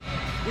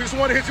We just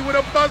want to hit you with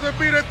a buzzer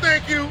beater.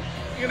 Thank you.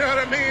 You know what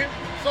I mean?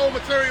 Soul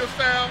Material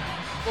style.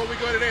 Before we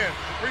go to them.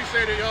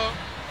 Appreciate it, y'all.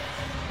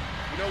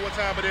 You know what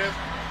time it is.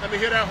 Let me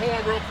hear that horn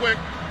real quick.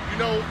 You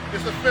know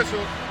it's official.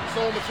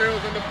 Soul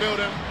Materials in the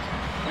building.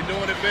 We're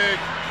doing it big.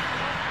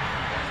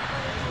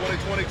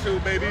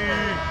 2022, baby.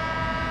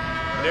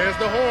 There's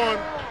the horn.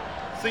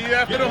 See you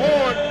after the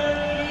horn.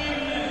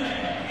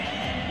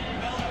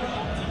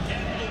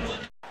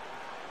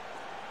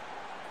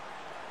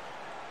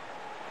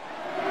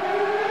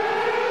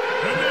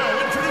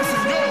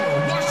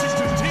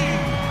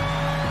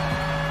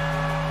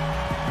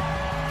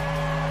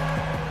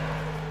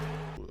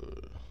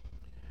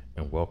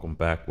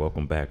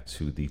 Welcome back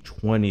to the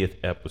 20th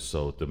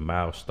episode, the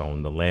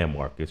milestone, the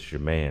landmark. It's your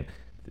man,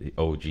 the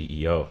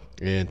OGEO.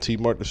 And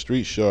T-Mark the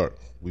Street Shark.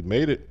 We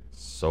made it.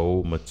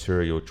 Soul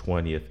Material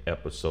 20th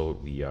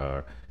episode. We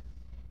are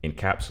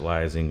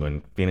encapsulating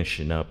and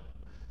finishing up,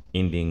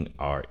 ending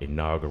our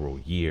inaugural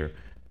year.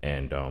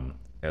 And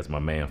as my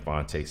man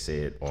Fonte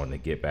said on the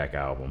Get Back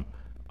album,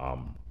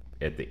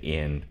 at the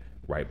end,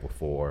 right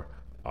before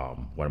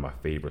one of my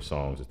favorite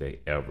songs that they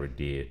ever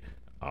did,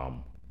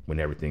 When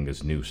Everything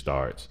Is New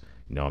starts.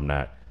 You know, I'm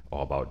not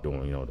all about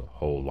doing, you know, the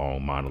whole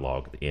long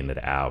monologue at the end of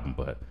the album,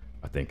 but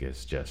I think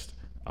it's just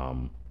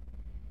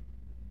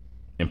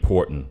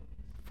important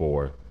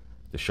for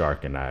the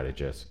Shark and I to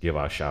just give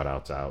our shout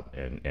outs out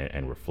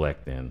and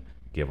reflect and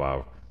give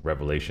our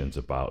revelations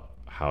about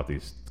how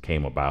these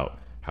came about,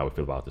 how we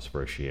feel about this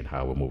first year and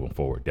how we're moving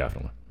forward.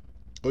 Definitely.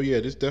 Oh yeah,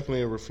 this is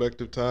definitely a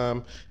reflective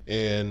time,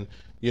 and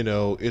you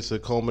know, it's a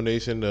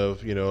culmination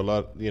of, you know, a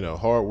lot, you know,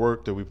 hard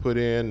work that we put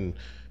in and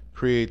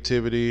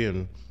creativity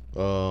and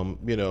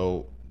you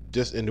know,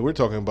 just, and we're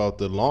talking about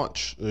the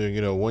launch,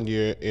 you know, 1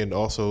 year and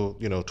also,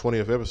 you know,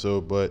 20th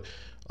episode, but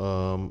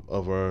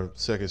of our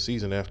second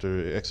season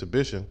after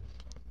exhibition.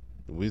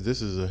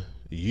 This is a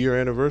year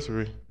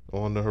anniversary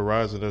on the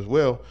horizon as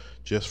well,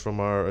 just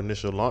from our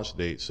initial launch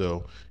date.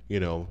 So,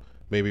 you know,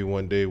 maybe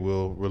one day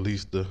we'll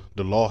release the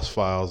lost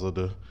files of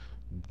the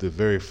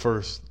very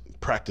first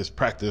practice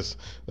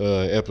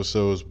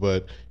episodes,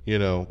 but you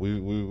know,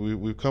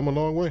 we've come a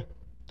long way.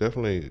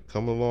 Definitely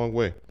come a long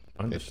way.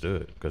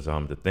 Understood. Because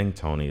the thing,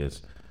 Tony,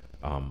 is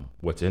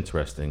what's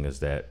interesting is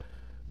that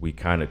we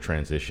kind of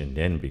transitioned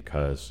in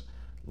because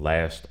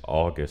last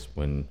August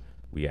when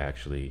we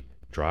actually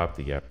dropped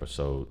the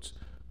episodes,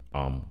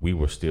 we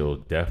were still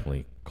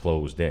definitely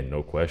closed in,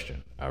 no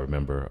question. I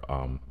remember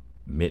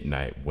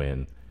midnight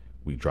when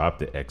we dropped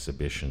the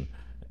exhibition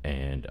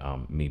and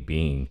me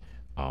being,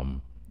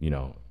 you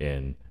know,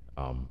 in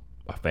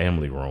a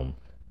family room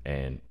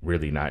and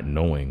really not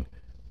knowing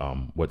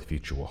what the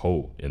future will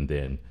hold. And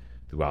then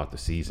throughout the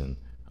season,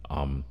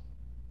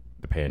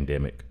 the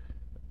pandemic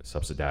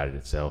subsidized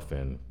itself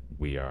and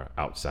we are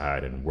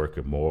outside and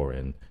working more.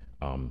 And,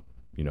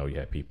 you know, you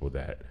have people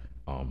that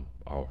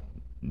are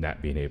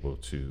not being able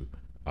to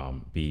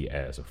be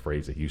as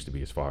afraid as it used to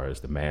be as far as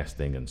the mask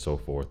thing and so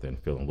forth, and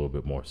feeling a little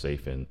bit more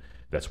safe. And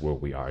that's where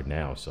we are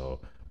now. So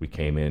we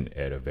came in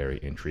at a very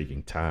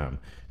intriguing time.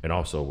 And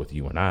also with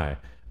you and I,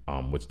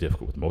 what's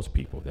difficult with most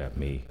people that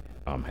may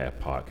have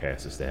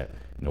podcasts is that,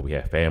 you know, we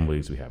have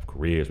families, we have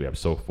careers, we have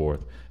so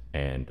forth,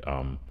 and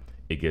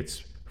it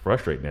gets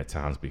frustrating at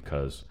times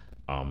because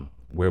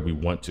where we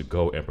want to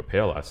go and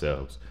propel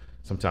ourselves,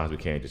 sometimes we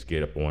can't just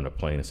get up on a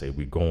plane and say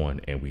we're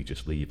going and we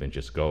just leave and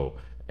just go.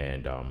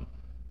 And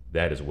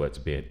that is what's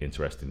been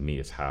interesting to me,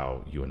 is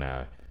how you and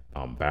I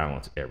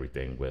balance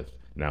everything with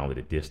not only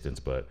the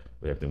distance, but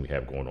with everything we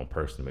have going on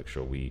personally, make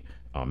sure we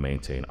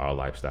maintain our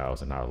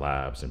lifestyles and our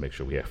lives and make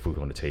sure we have food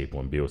on the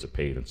table and bills are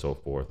paid and so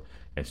forth,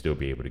 and still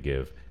be able to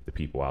give the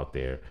people out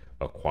there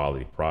a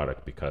quality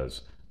product,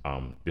 because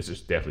this is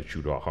definitely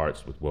true to our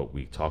hearts with what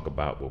we talk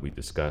about, what we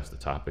discuss, the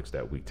topics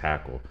that we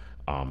tackle.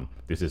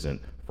 This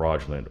isn't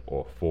fraudulent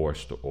or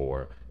forced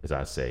or, as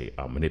I say,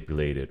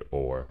 manipulated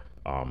or,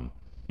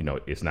 you know,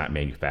 it's not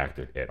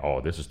manufactured at all.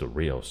 This is the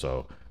real.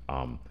 So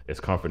as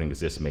comforting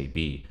as this may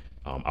be,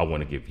 I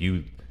want to give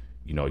you,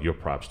 you know, your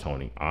props,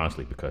 Tony,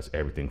 honestly, because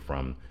everything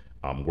from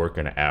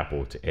working at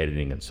Apple to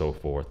editing and so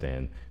forth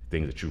and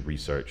things that you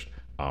researched,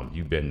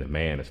 you've been the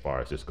man as far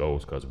as this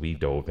goes, because we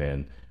dove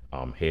in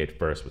head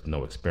first with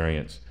no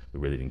experience. We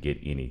really didn't get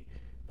any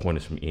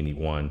pointers from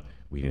anyone.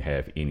 We didn't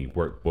have any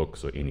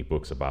workbooks or any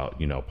books about,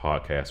 you know,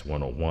 podcast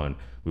 101.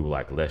 We were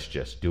like, let's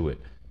just do it.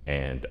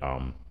 And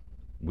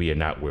we are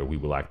not where we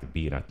would like to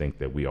be. And I think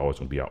that we always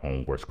going to be our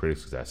own worst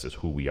critics, because that's just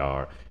who we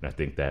are. And I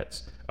think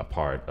that's a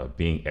part of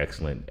being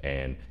excellent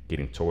and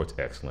getting towards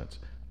excellence.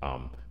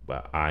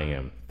 But I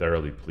am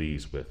thoroughly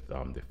pleased with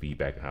the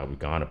feedback and how we've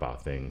gone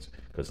about things,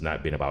 because it's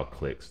not been about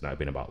clicks, not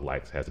been about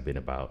likes, hasn't been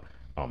about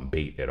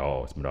bait at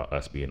all. It's been about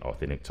us being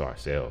authentic to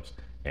ourselves.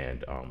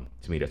 And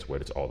to me, that's what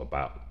it's all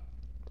about.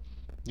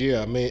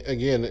 Yeah, I mean,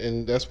 again,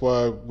 and that's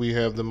why we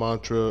have the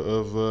mantra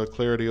of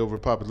clarity over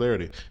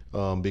popularity,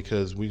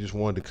 because we just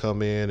wanted to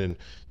come in and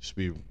just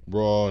be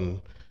raw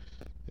and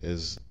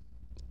as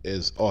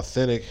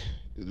authentic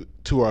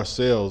to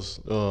ourselves,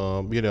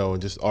 you know,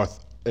 and just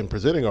and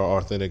presenting our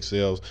authentic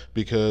selves,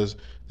 because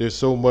there's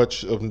so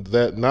much of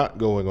that not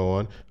going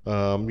on.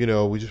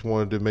 We just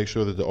wanted to make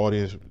sure that the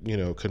audience,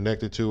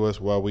 connected to us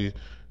while we,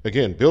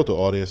 again, built the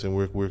audience, and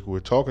we're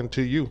talking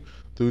to you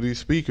through these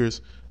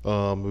speakers,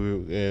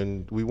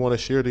 and we want to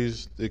share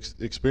these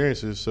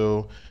experiences.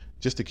 So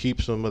just to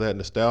keep some of that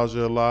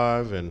nostalgia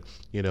alive, and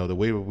the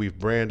way we've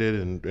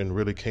branded and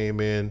really came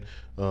in,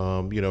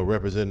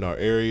 representing our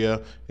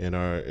area and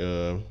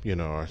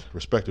our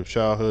respective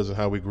childhoods and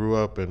how we grew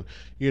up. And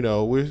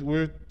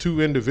we're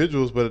two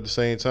individuals, but at the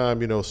same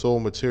time, Soul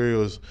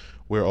Material is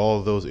where all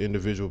of those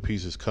individual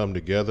pieces come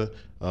together.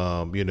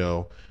 We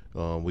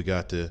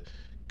got to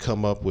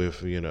come up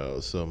with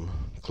some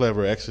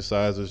clever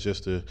exercises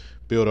just to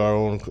build our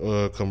own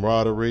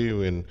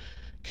camaraderie, and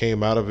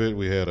came out of it.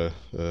 We had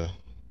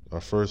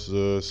our first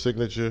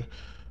signature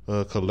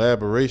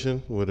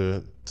collaboration with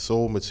a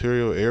Soul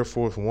Material Air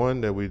Force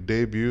One that we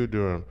debuted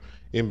during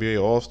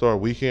NBA All-Star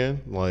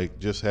Weekend. Like,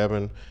 just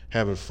having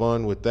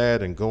fun with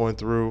that and going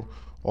through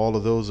all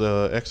of those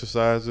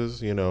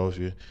exercises. If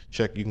you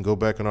check, you can go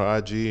back on our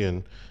IG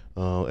and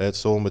at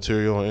Soul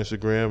Material on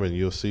Instagram, and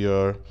you'll see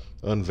our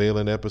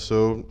unveiling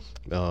episode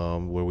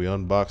where we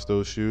unboxed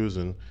those shoes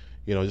and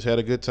just had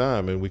a good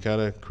time, and we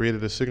kind of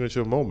created a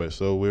signature moment.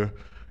 So we're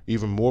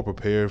even more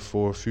prepared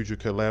for future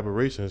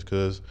collaborations,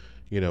 because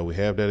we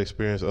have that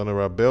experience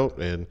under our belt,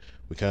 and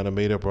we kind of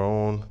made up our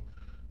own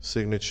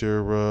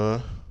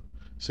signature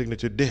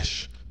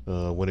dish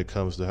when it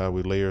comes to how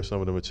we layer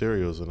some of the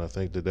materials. And I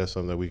think that that's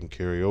something that we can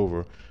carry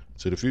over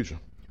to the future.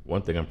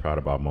 One thing I'm proud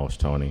about most,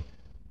 Tony,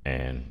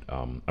 and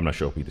I'm not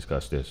sure if we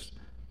discussed this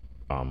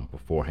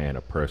beforehand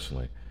or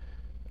personally,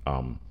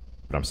 but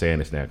I'm saying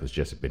this now because it's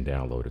just been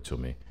downloaded to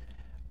me.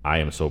 I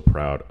am so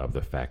proud of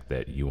the fact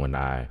that you and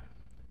I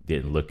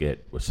didn't look at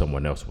what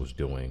someone else was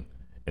doing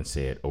and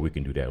said, oh, we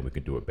can do that and we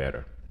can do it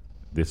better.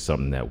 This is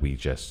something that we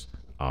just,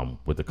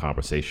 with the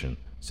conversation,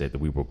 said that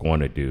we were going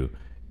to do,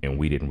 and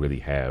we didn't really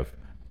have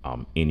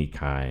any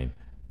kind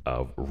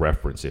of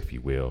reference, if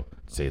you will,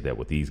 to say that,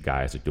 well, these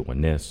guys are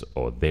doing this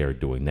or they're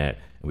doing that,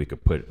 and we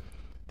could put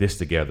this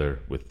together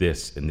with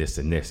this and this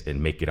and this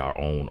and make it our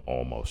own,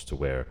 almost, to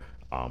where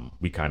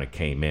we kind of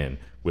came in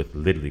with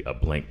literally a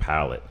blank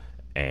palette.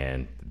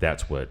 And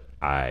that's what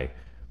I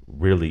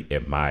really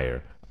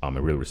admire and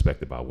really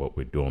respect about what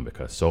we're doing,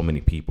 because so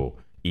many people,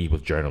 even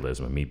with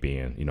journalism and me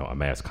being, a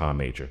mass comm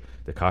major,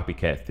 the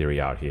copycat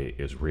theory out here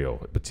is real,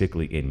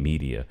 particularly in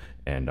media.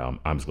 And I'm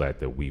just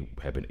glad that we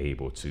have been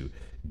able to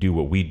do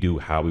what we do,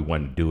 how we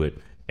want to do it,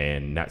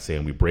 and not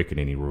saying we're breaking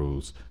any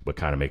rules, but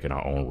kind of making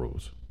our own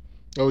rules.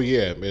 Oh,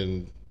 yeah.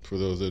 And for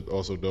those that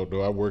also don't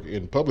know, I work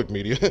in public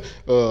media.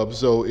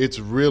 So it's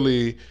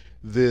really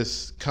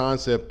this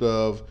concept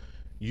of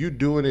you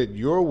doing it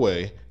your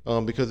way,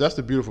 because that's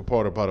the beautiful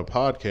part about a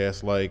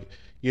podcast. Like,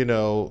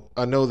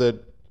 I know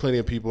that plenty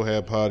of people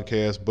have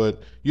podcasts,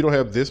 but you don't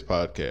have this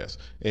podcast.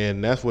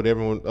 And that's what a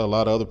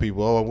lot of other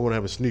people, I want to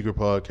have a sneaker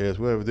podcast,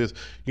 whatever this,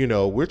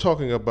 we're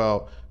talking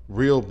about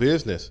real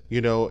business,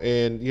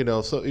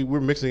 and, so we're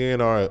mixing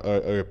in our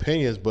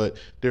opinions, but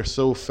they're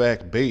so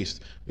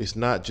fact-based. It's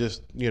not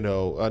just, I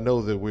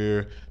know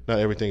that not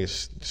everything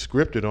is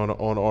scripted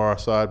on our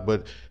side,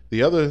 but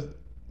the other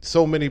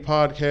so many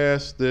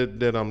podcasts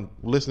that I'm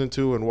listening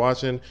to and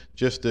watching,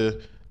 just now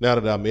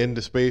that I'm in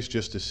the space,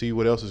 just to see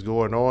what else is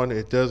going on,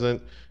 it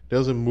doesn't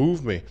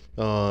move me.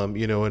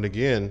 And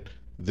again,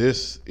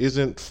 this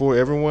isn't for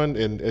everyone.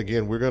 And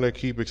again, we're going to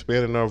keep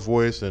expanding our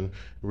voice and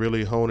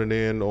really honing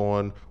in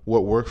on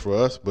what works for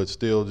us, but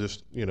still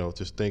just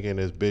thinking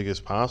as big as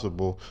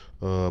possible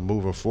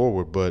moving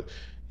forward. But,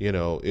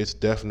 it's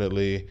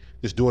definitely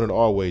just doing it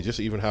our way, just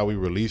even how we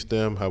release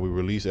them, how we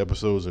release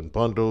episodes in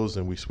bundles,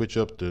 and we switch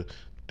up the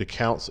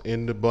counts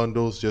in the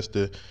bundles just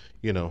to,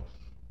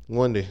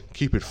 one, to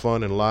keep it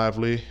fun and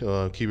lively,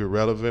 keep it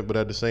relevant. But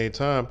at the same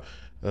time,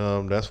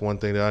 that's one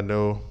thing that I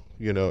know,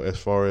 as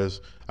far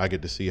as I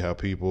get to see how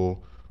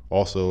people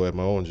also at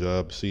my own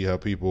job, see how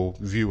people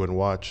view and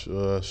watch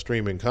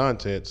streaming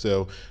content.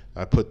 So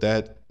I put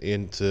that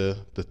into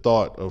the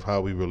thought of how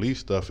we release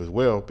stuff as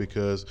well,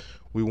 because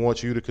we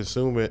want you to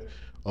consume it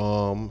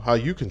how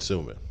you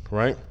consume it,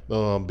 right?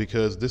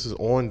 Because this is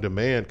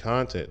on-demand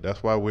content.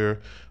 That's why we're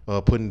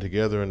putting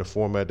together in the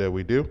format that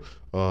we do,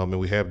 and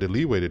we have the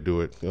leeway to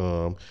do it.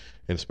 And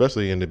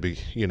especially in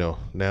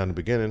now in the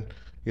beginning,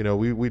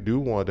 we do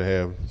want to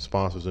have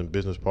sponsors and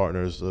business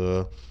partners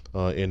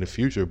in the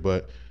future,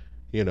 but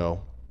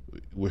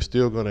we're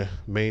still going to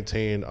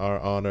maintain our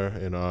honor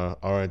and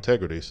our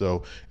integrity.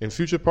 So in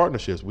future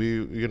partnerships,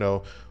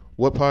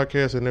 what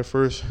podcast in their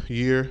first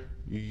year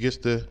gets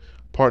to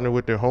partner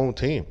with their home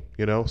team,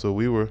 so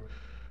we were,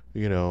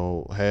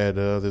 had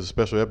there's a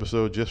special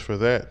episode just for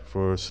that,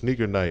 for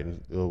Sneaker Night,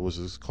 and was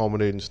this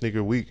culminating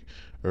Sneaker Week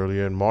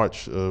earlier in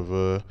March of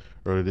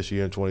earlier this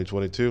year in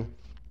 2022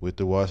 with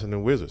the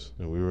Washington Wizards,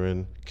 and we were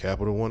in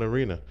Capital One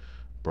Arena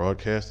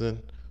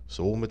broadcasting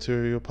Soul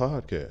Material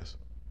Podcast.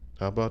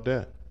 How about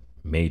that?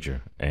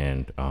 Major.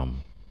 And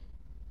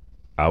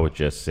I would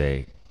just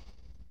say,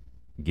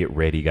 get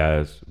ready,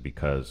 guys,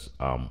 because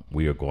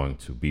we are going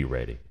to be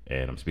ready.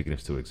 And I'm speaking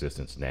this to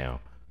existence now.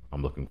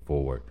 I'm looking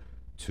forward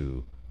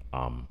to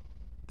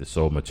the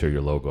Soul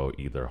Material logo,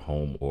 either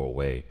home or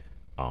away,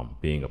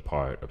 being a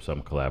part of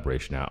some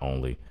collaboration, not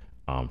only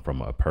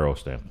from an apparel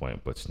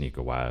standpoint, but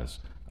sneaker-wise.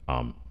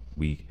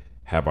 We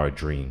have our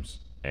dreams,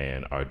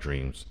 and our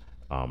dreams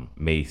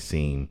may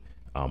seem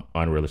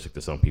unrealistic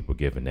to some people,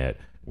 given that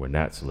we're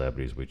not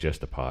celebrities, we're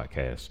just a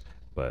podcast.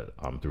 But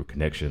through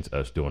connections,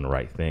 us doing the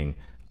right thing,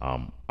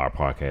 our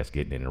podcast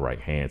getting in the right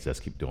hands, let's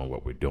keep doing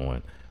what we're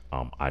doing.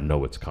 I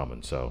know it's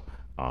coming, so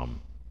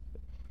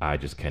I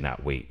just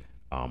cannot wait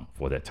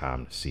for that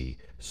time to see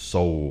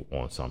Soul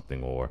on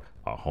something, or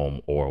a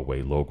home or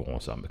away logo on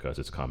something, because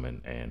it's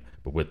coming.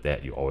 But with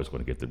that, you're always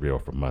going to get the real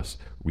from us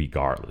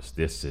regardless.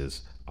 This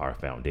is our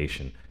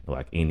foundation.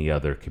 Like any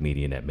other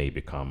comedian that may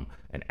become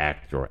an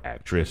actor or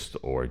actress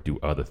or do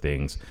other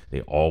things,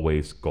 they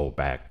always go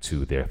back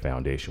to their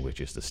foundation, which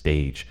is the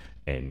stage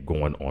and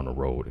going on the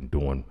road and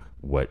doing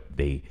what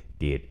they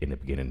did in the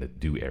beginning to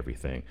do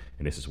everything.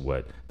 And this is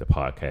what the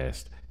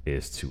podcast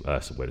is to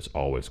us, what it's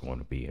always going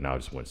to be. And I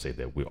just want to say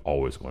that we're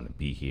always going to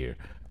be here,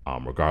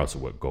 regardless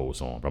of what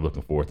goes on. But I'm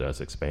looking forward to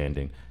us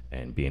expanding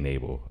and being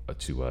able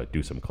to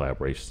do some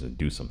collaborations and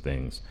do some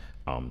things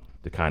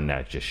to kind of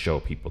not just show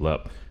people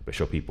up, but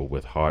show people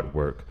with hard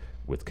work,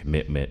 with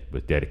commitment,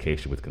 with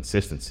dedication, with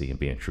consistency, and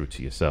being true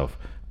to yourself.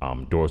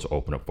 Doors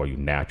open up for you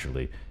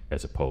naturally,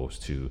 as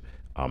opposed to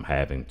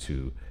having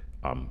to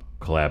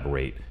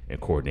collaborate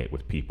and coordinate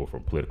with people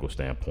from a political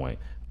standpoint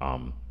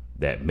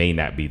that may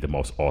not be the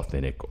most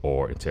authentic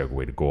or integral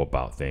way to go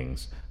about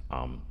things.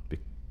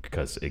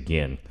 Because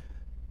again,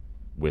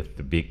 with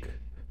the big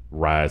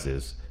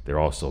rises, there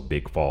are also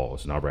big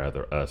falls, and I'd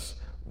rather us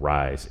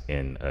rise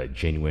in a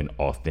genuine,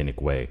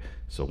 authentic way.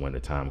 So when the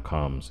time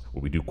comes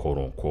where we do quote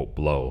unquote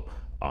blow,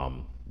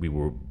 we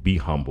will be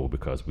humble,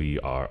 because we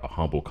are a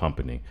humble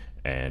company,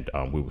 and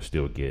we will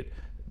still get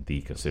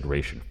the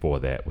consideration for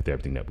that with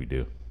everything that we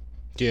do.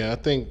 Yeah, I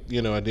think, at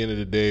the end of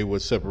the day,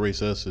 what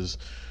separates us is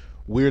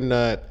we're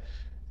not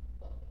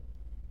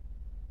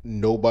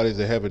nobodies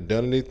that haven't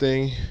done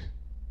anything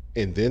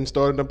and then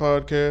started a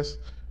podcast.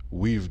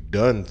 We've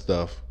done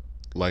stuff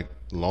like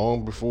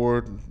long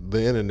before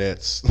the internet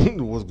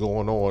was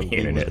going on.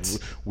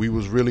 We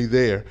was really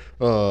there.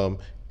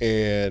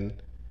 And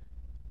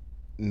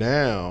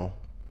now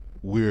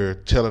we're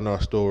telling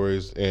our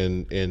stories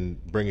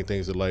and bringing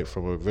things to light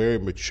from a very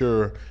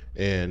mature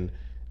and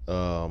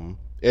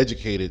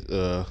educated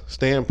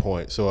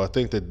standpoint. So I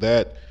think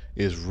that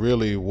is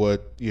really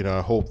what,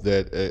 I hope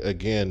that,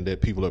 again,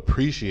 that people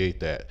appreciate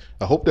that.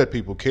 I hope that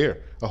people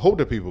care.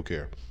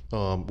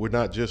 We're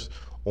not just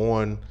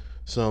on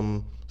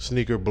some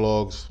sneaker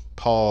blogs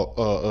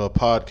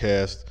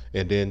podcast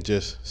and then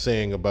just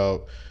saying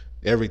about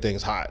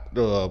everything's hot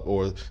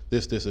or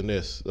this and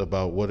this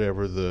about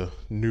whatever the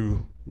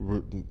new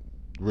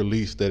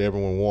release that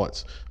everyone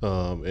wants,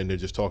 and they're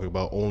just talking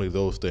about only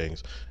those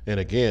things.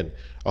 And again,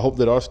 I hope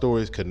that our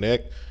stories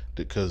connect,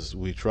 because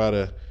we try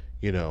to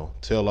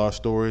tell our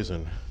stories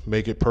and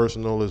make it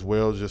personal as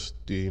well,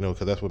 just because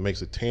that's what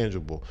makes it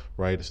tangible,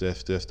 right? It's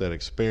just that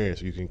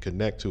experience. You can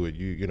connect to it.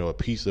 A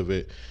piece of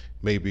it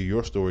may be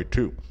your story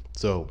too.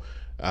 So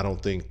I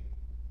think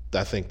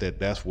that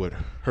that's what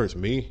hurts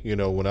me,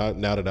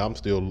 now that I'm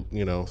still,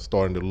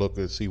 starting to look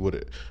and see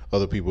what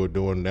other people are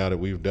doing now that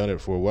we've done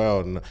it for a while,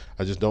 and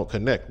I just don't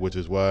connect, which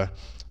is why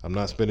I'm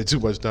not spending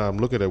too much time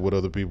looking at what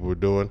other people are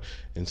doing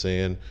and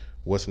saying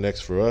what's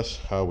next for us,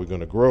 how are we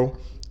going to grow,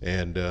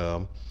 and,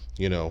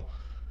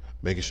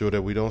 making sure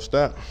that we don't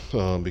stop,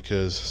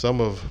 because some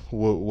of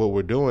what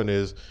we're doing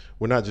is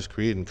we're not just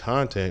creating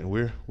content,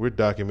 we're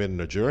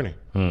documenting a journey,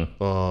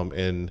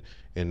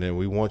 and then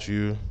we want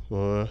you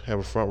to have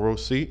a front row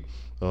seat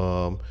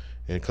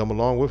and come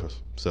along with us.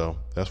 So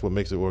that's what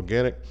makes it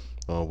organic.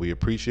 We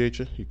appreciate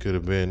you. You could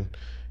have been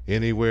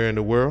anywhere in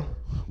the world,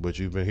 but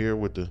you've been here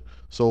with the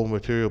Soul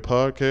Material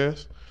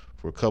Podcast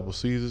for a couple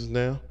seasons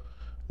now,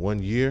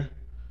 1 year,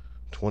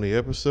 20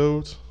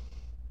 episodes.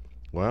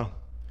 Wow.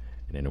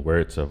 And in the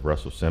words of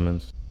Russell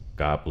Simmons,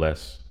 God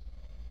bless,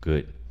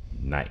 good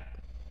night.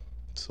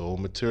 Soul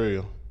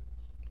Material.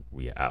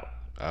 We out.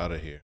 Out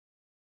of here.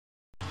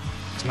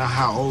 It's not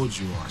how old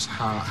you are, it's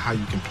how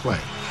you can play.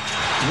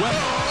 Well,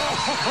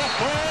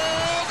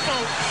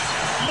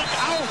 look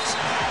out!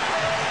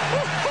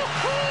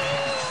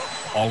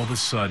 All of a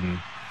sudden,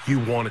 you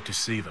wanted to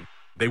see them.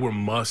 They were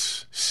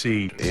must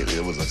see.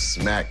 It was a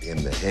smack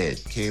in the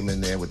head. Came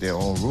in there with their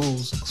own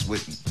rules,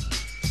 with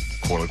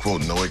quote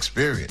unquote no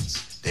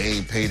experience. They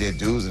ain't pay their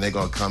dues and they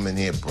gonna come in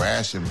here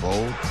brash and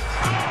bold.